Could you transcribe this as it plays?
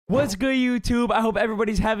What's good, YouTube? I hope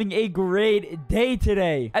everybody's having a great day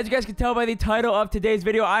today. As you guys can tell by the title of today's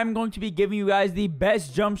video, I'm going to be giving you guys the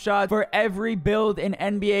best jump shot for every build in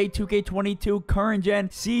NBA 2K22 current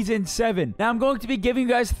gen season 7. Now, I'm going to be giving you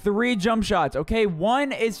guys 3 jump shots, okay?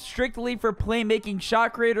 One is strictly for playmaking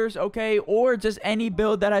shot creators, okay? Or just any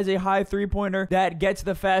build that has a high three-pointer that gets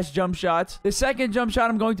the fast jump shots. The second jump shot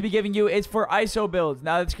I'm going to be giving you is for ISO builds.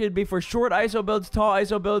 Now, this could be for short ISO builds, tall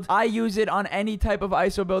ISO builds. I use it on any type of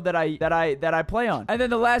ISO build that I play on. And then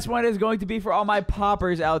the last one is going to be for all my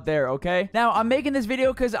poppers out there, okay? Now, I'm making this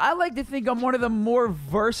video because I like to think I'm one of the more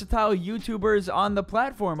versatile YouTubers on the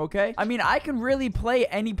platform, okay? I mean, I can really play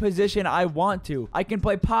any position I want to. I can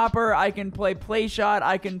play popper, I can play play shot,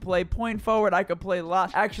 I can play point forward, I could play lock.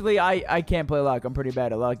 Actually, I can't play lock. I'm pretty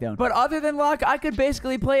bad at lockdown. But other than lock, I could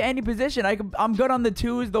basically play any position. I'm good on the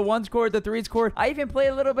 2s, the 1s court, the 3s court. I even play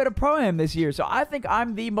a little bit of Pro-Am this year. So I think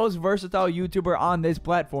I'm the most versatile YouTuber on this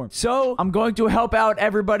platform. So I'm going to help out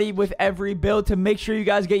everybody with every build to make sure you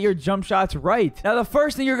guys get your jump shots right. Now, the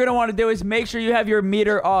first thing you're going to want to do is make sure you have your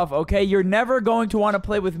meter off, okay? You're never going to want to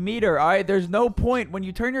play with meter, all right? There's no point. When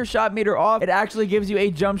you turn your shot meter off, it actually gives you a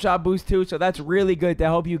jump shot boost too, so that's really good to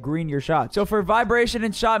help you green your shot. So for vibration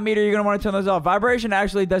and shot meter, you're going to want to turn those off. Vibration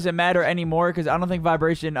actually doesn't matter anymore because I don't think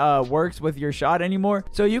vibration works with your shot anymore.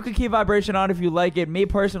 So you can keep vibration on if you like it. Me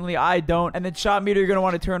personally, I don't. And then shot meter, you're going to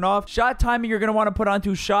want to turn off. Shot timing, you're going to want to put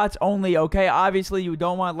onto shots only, okay? Obviously, you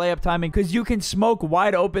don't want layup timing because you can smoke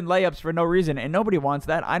wide open layups for no reason, and nobody wants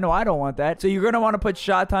that. I know I don't want that. So you're going to want to put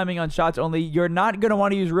shot timing on shots only. You're not going to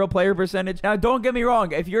want to use real player percentage. Now, don't get me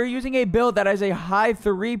wrong. If you're using a build that has a high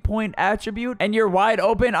 3-point attribute and you're wide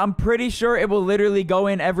open, I'm pretty sure it will literally go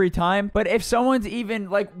in every time. But if someone's even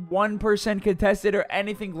like 1% contested or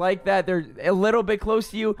anything like that, they're a little bit close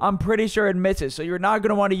to you, I'm pretty sure it misses. So you're not going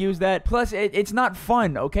to want to use that. Plus, it's not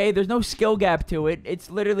fun, okay? There's no skill gap to it. It's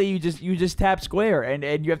literally you just tap square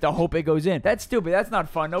and you have to hope it goes in. That's stupid. That's not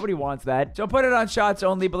fun. Nobody wants that. So put it on shots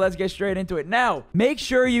only, but let's get straight into it. Now, make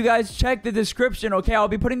sure you guys check the description, okay? I'll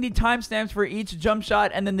be putting the timestamps for each jump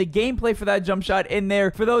shot and then the gameplay for that jump shot in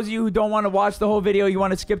there. For those of you who don't want to watch the whole video, you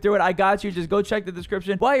want to skip through it, I got you. Just go check the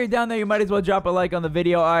description. While you're down there, you might as well drop a like on the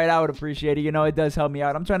video. All right, I would appreciate it. You know, it does help me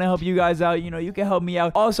out. I'm trying to help you guys out. You know, you can help me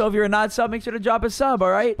out. Also, if you're not sub, make sure to drop a sub,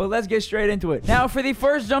 all right? But let's get straight into it. Now, for the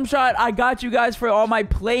first jump shot, I got you guys for all my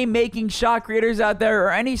playmaking shot creators out there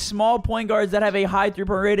or any small point guards that have a high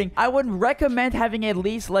 3-point rating. I would recommend having at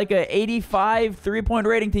least like a 85 3-point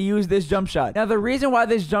rating to use this jump shot. Now, the reason why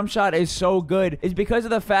this jump shot is so good is because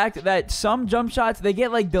of the fact that some jump shots, they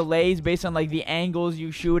get like delays based on like the angles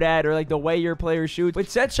you shoot at or like the way your player shoots. With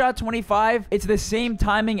set shot 25, it's the same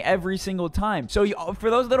timing every single time. So for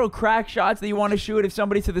those little crack shots that you want to shoot, if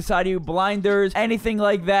somebody's to the side of you, blinders, anything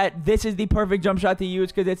like that, this is the perfect jump shot to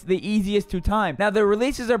use because it's the easiest to time. Now, the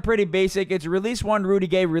releases are pretty basic. It's release 1, Rudy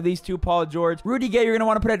Gay, release 2, Paul George. Rudy Gay, you're going to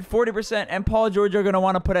want to put at 40%, and Paul George, you're going to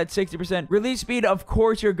want to put at 60%. Release speed, of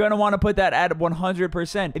course, you're going to want to put that at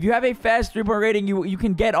 100%. If you have a fast 3-point rating, you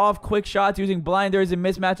can get off quick shots using blinders and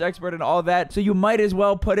mismatch expert and all that. So you might as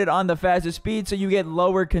well put it on the fastest speed so you get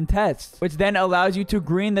lower contests, which then allows you to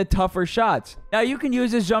green the tougher shots. Now, you can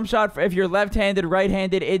use this jump shot if you're left-handed,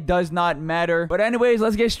 right-handed. It does not matter. But anyways,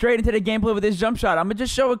 let's get straight into the gameplay with this jump shot. I'm going to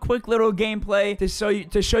just show a quick little gameplay to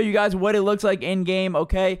show you guys what it looks like in-game,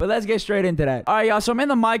 okay? But let's get straight into that. All right, y'all. So I'm in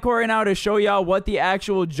the my court right now to show y'all what the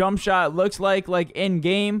actual jump shot looks like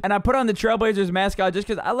in-game. And I put on the Trailblazers mascot just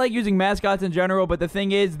because I like using mascots in general. But the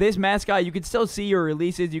thing is, this mascot, you can still see your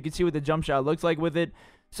releases. You can see what the jump shot looks like with it.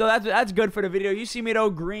 So that's good for the video. You see me though,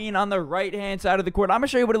 green on the right-hand side of the court. I'm going to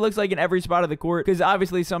show you what it looks like in every spot of the court because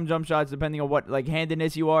obviously some jump shots, depending on what like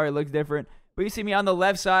handedness you are, it looks different. But you see me on the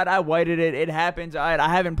left side, I whited it. It happens. I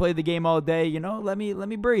haven't played the game all day. You know, let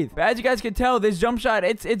me breathe. But as you guys can tell, this jump shot,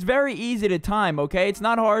 it's very easy to time, okay? It's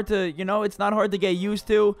not hard to, you know, it's not hard to get used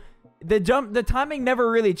to. The timing never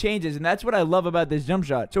really changes, and that's what I love about this jump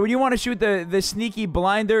shot. So when you want to shoot the sneaky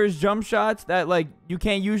blinders jump shots that like you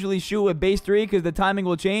can't usually shoot with base 3 because the timing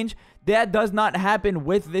will change, that does not happen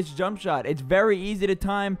with this jump shot. It's very easy to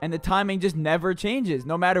time, and the timing just never changes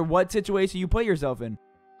no matter what situation you put yourself in.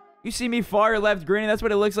 You see me far left green. That's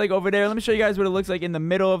what it looks like over there. Let me show you guys what it looks like in the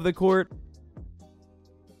middle of the court.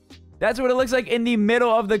 That's what it looks like in the middle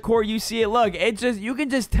of the court. You see it. Look, it's just, you can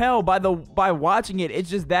just tell by watching it. It's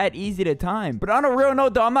just that easy to time. But on a real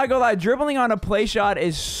note though, I'm not gonna lie, dribbling on a play shot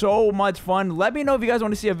is so much fun. Let me know if you guys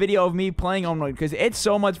want to see a video of me playing on one, because it's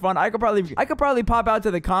so much fun. I could probably pop out to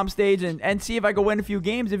the comp stage and see if I could win a few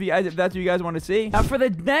games if that's what you guys want to see. Now for the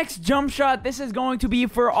next jump shot, this is going to be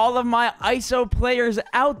for all of my ISO players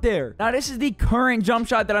out there. Now this is the current jump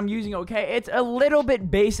shot that I'm using, okay? It's a little bit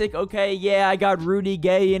basic, okay? Yeah, I got Rudy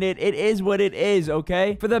Gay in it. It is what it is,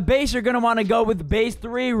 okay? For the base, you're gonna want to go with base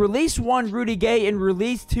 3, release 1, Rudy Gay, and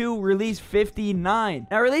release 2, release 59.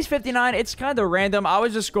 Now, release 59, it's kind of random. I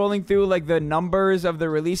was just scrolling through, like, the numbers of the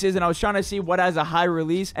releases, and I was trying to see what has a high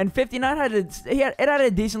release, and 59 had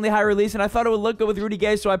a decently high release, and I thought it would look good with Rudy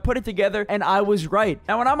Gay, so I put it together, and I was right.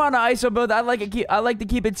 Now, when I'm on an ISO build, I like to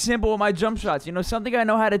keep it simple with my jump shots. You know, something I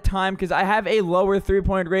know how to time, because I have a lower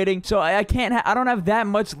 3-point rating, so I don't have that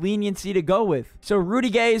much leniency to go with. So Rudy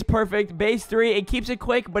Gay is perfect. Base 3, it keeps it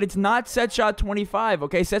quick, but it's not set shot 25,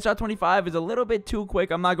 okay? Set shot 25 is a little bit too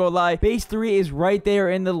quick, I'm not gonna lie. Base 3 is right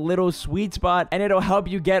there in the little sweet spot, and it'll help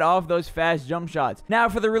you get off those fast jump shots. Now,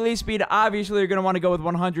 for the release speed, obviously, you're gonna want to go with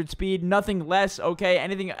 100 speed, nothing less, okay?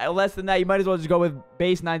 Anything less than that, you might as well just go with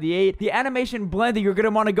base 98. The animation blending, you're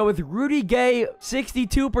gonna want to go with Rudy Gay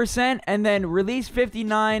 62%, and then release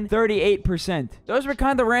 59 38%. Those were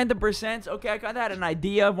kind of random percents, okay? I kind of had an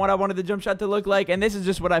idea of what I wanted the jump shot to look like, and this is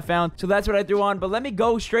just what I found, so that's what I threw on. But let me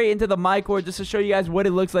go straight into the my court just to show you guys what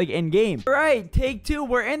it looks like in game. All right, take 2.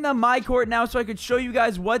 We're in the my court now, so I could show you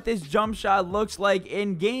guys what this jump shot looks like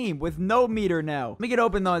in game with no meter now. Let me get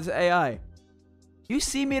open though, it's AI. You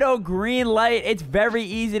see me though, green light. It's very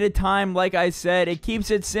easy to time, like I said. It keeps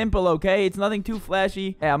it simple, okay? It's nothing too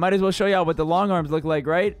flashy. Hey, I might as well show y'all what the long arms look like,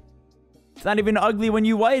 right? It's not even ugly when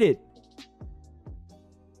you white it.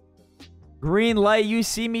 Green light, you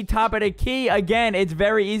see me top of the key. Again, it's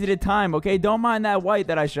very easy to time, okay? Don't mind that white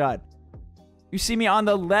that I shot. You see me on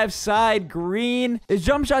the left side, green. This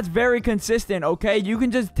jump shot's very consistent, okay? You can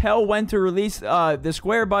just tell when to release the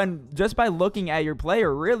square button just by looking at your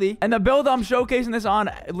player, really. And the build I'm showcasing this on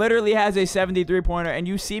literally has a 73-pointer, and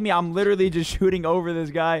you see me, I'm literally just shooting over this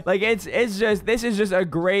guy. Like, this is just a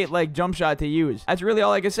great, like, jump shot to use. That's really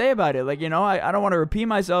all I can say about it. Like, you know, I don't want to repeat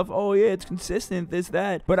myself. Oh, yeah, it's consistent, this,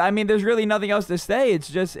 that. But, I mean, there's really nothing else to say.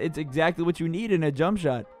 It's exactly what you need in a jump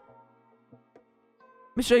shot.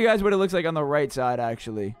 Let me show you guys what it looks like on the right side,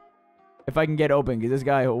 actually. If I can get open, because this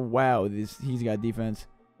guy, oh, wow, he's got defense.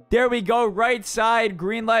 There we go, right side,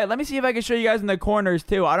 green light. Let me see if I can show you guys in the corners,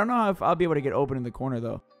 too. I don't know if I'll be able to get open in the corner,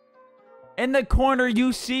 though. In the corner,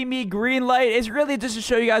 you see me, green light. It's really just to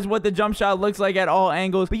show you guys what the jump shot looks like at all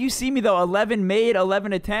angles. But you see me, though, 11 made,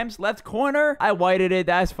 11 attempts. Left corner, I whited it.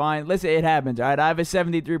 That's fine. Listen, it happens, all right? I have a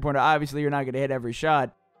 73-pointer. Obviously, you're not going to hit every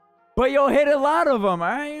shot. But you'll hit a lot of them, all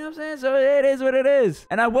right? You know what I'm saying? So it is what it is.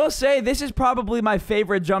 And I will say, this is probably my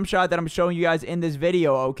favorite jump shot that I'm showing you guys in this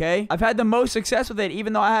video, okay? I've had the most success with it,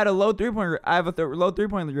 even though I had a low three-point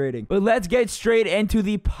rating. But let's get straight into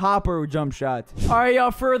the popper jump shot. All right, y'all,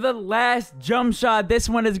 for the last jump shot, this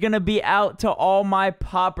one is going to be out to all my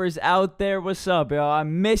poppers out there. What's up, y'all? I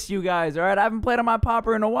miss you guys, all right? I haven't played on my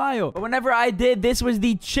popper in a while. But whenever I did, this was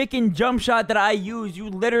the chicken jump shot that I used. You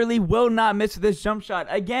literally will not miss this jump shot.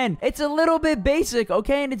 Again, it's a little bit basic,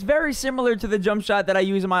 okay? And it's very similar to the jump shot that I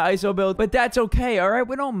use in my ISO build, but that's okay, all right?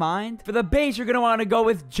 We don't mind. For the base, you're going to want to go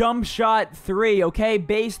with jump shot 3, okay?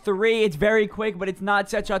 Base 3, it's very quick, but it's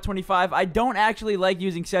not set shot 25. I don't actually like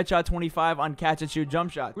using set shot 25 on catch and shoot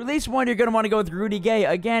jump shot. Release 1, you're going to want to go with Rudy Gay.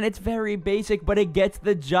 Again, it's very basic, but it gets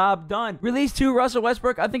the job done. Release 2, Russell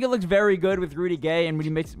Westbrook. I think it looks very good with Rudy Gay and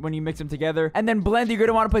when you mix them together. And then blend, you're going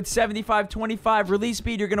to want to put 75, 25. Release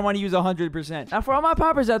speed, you're going to want to use 100%. Now, for all my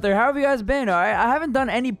poppers out there, how have you guys been? All right, I haven't done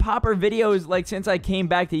any popper videos like since I came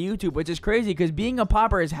back to YouTube, which is crazy because being a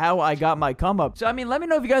popper is how I got my come up. So I mean, let me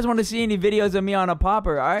know if you guys want to see any videos of me on a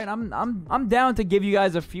popper. All right, I'm down to give you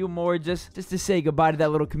guys a few more just to say goodbye to that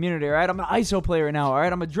little community. All right, I'm an ISO player now. All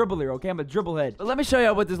right, I'm a dribbler. Okay, I'm a dribble head. But let me show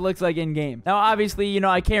you what this looks like in game. Now, obviously, you know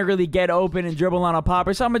I can't really get open and dribble on a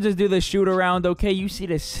popper, so I'm gonna just do the shoot around. Okay, you see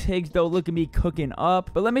the SIGs though. Look at me cooking up.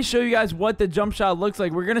 But let me show you guys what the jump shot looks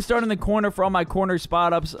like. We're gonna start in the corner for all my corner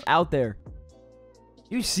spot ups out there.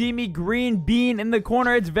 You see me, green bean in the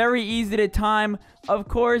corner. It's very easy to time. Of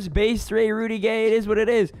course, base 3, Rudy Gay. It is what it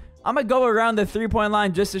is. I'm going to go around the 3-point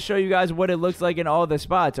line just to show you guys what it looks like in all the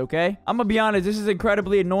spots, okay? I'm going to be honest, this is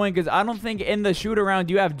incredibly annoying because I don't think in the shoot around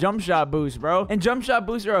you have jump shot boosts, bro. And jump shot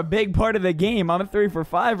boosts are a big part of the game. I'm a 3 for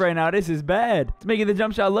 5 right now. This is bad. It's making the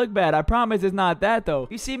jump shot look bad. I promise it's not that, though.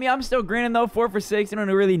 You see me, I'm still grinning, though. 4 for 6. You don't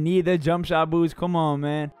really need the jump shot boost. Come on,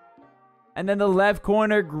 man. And then the left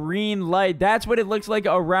corner, green light. That's what it looks like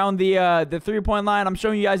around the 3-point line. I'm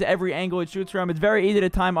showing you guys every angle it shoots from. It's very easy to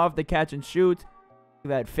time off the catch and shoot.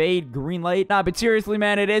 That fade, green light. Nah, but seriously,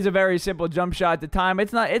 man, it is a very simple jump shot to time.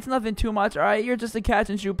 It's nothing too much. All right, you're just a catch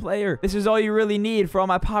and shoot player. This is all you really need. For all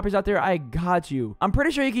my poppers out there, I got you. I'm pretty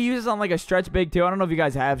sure you can use this on like a stretch big too. I don't know if you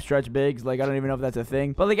guys have stretch bigs. Like, I don't even know if that's a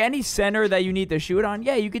thing. But like any center that you need to shoot on,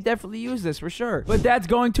 yeah, you could definitely use this for sure. But that's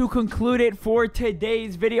going to conclude it for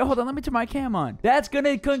today's video. Hold on, let me turn my cam on. That's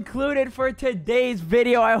gonna conclude it for today's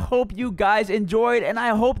video. I hope you guys enjoyed, and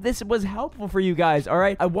I hope this was helpful for you guys. All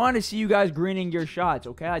right, I want to see you guys greening your shots.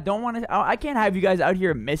 Okay, I can't have you guys out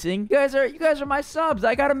here missing. You guys are my subs.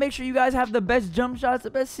 I gotta make sure you guys have the best jump shots, the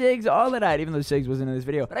best sigs, all of that, even though sigs wasn't in this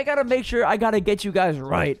video. But I gotta make sure, I gotta get you guys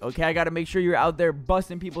right, okay? I gotta make sure you're out there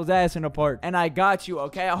busting people's ass in apart. And I got you,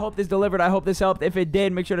 okay? I hope this delivered. I hope this helped. If it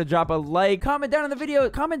did, make sure to drop a like. Comment down in the video.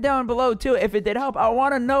 Comment down below too if it did help. I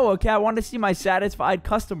want to know, okay? I want to see my satisfied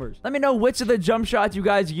customers. Let me know which of the jump shots you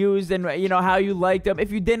guys used and, you know, how you liked them.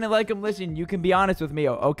 If you didn't like them, listen, you can be honest with me,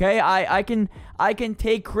 okay? I can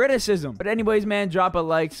take criticism. But anyways, man, drop a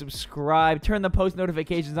like, subscribe, turn the post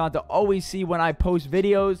notifications on to always see when I post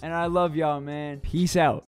videos. And I love y'all, man. Peace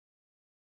out.